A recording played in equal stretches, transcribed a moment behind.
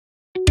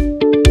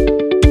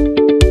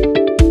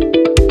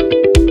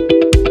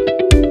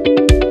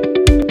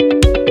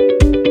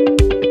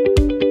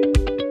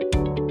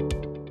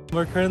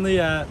We're currently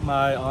at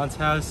my aunt's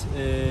house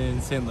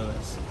in St.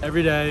 Louis.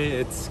 Every day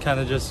it's kind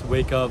of just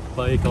wake up,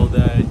 bike all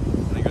day,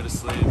 and then go to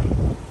sleep.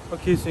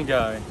 What keeps me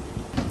going?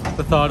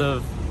 The thought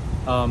of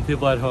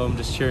people at home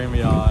just cheering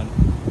me on,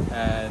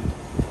 and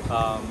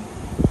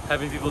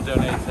having people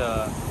donate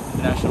to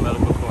the National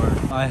Medical Corps.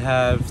 I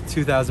have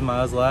 2,000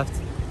 miles left,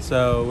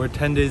 so we're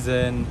 10 days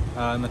in.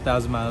 I'm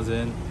 1,000 miles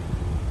in.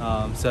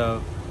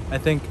 So I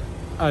think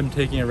I'm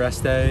taking a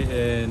rest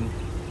day in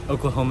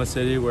Oklahoma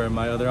City where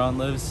my other aunt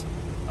lives.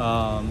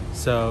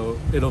 So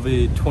it'll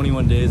be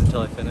 21 days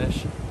until I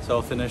finish. So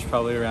I'll finish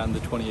probably around the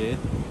 28th.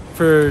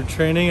 For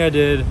training I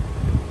did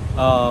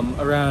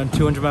around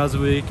 200 miles a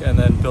week and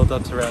then built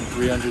up to around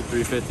 300,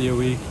 350 a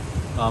week.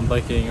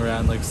 Biking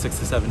around like 6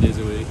 to 7 days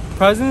a week.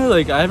 Surprisingly,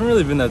 like I haven't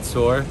really been that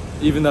sore,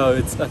 even though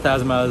it's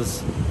 1,000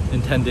 miles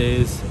in 10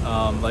 days.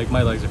 Like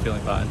my legs are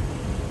feeling fine.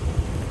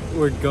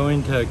 We're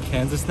going to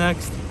Kansas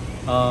next,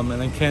 and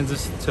then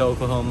Kansas to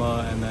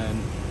Oklahoma, and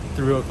then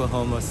through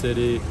Oklahoma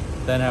City,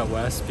 then out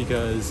west,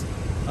 because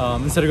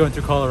instead of going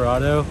through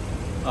Colorado,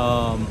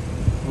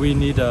 we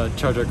need to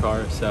charge our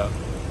car, so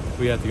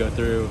we have to go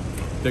through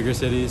bigger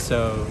cities,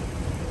 so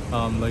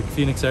like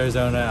Phoenix,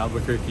 Arizona,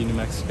 Albuquerque, New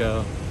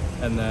Mexico,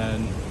 and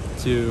then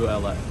to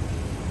LA.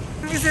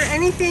 Is there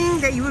anything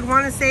that you would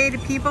want to say to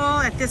people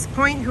at this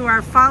point who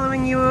are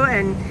following you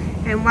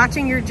and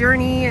watching your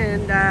journey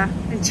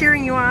and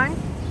cheering you on?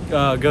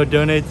 Go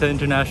donate to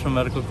International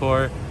Medical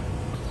Corps.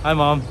 Hi,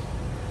 Mom.